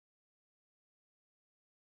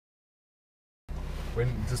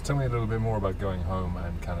Just tell me a little bit more about going home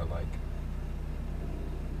and kind of like,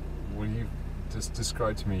 will you just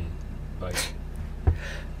describe to me, like,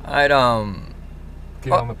 I'd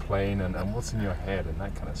getting on the plane and what's in your head and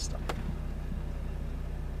that kind of stuff.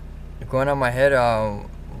 going on my head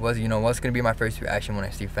was, what's gonna be my first reaction when I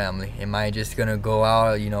see family? Am I just gonna go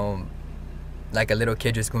out, like a little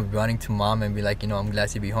kid just gonna be running to mom and be like, I'm glad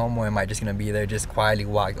to be home, or am I just gonna be there, just quietly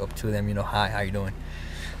walk up to them, hi, how you doing?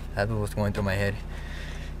 That's what was going through my head.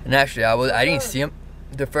 And actually, I didn't see him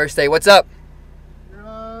the first day. What's up?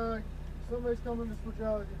 Somebody's coming to switch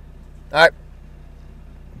out. All right.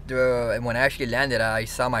 When I actually landed, I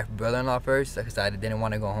saw my brother-in-law first because I didn't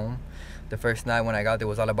want to go home. The first night when I got there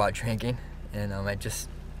was all about drinking, and I just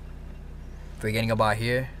forgetting about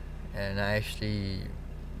here, and I actually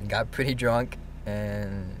got pretty drunk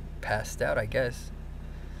and passed out, I guess,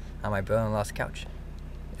 on my brother-in-law's couch.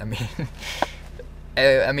 I mean,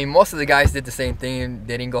 most of the guys did the same thing.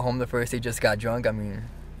 They didn't go home the first day, just got drunk.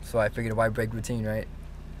 So I figured, why break routine, right?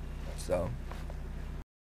 So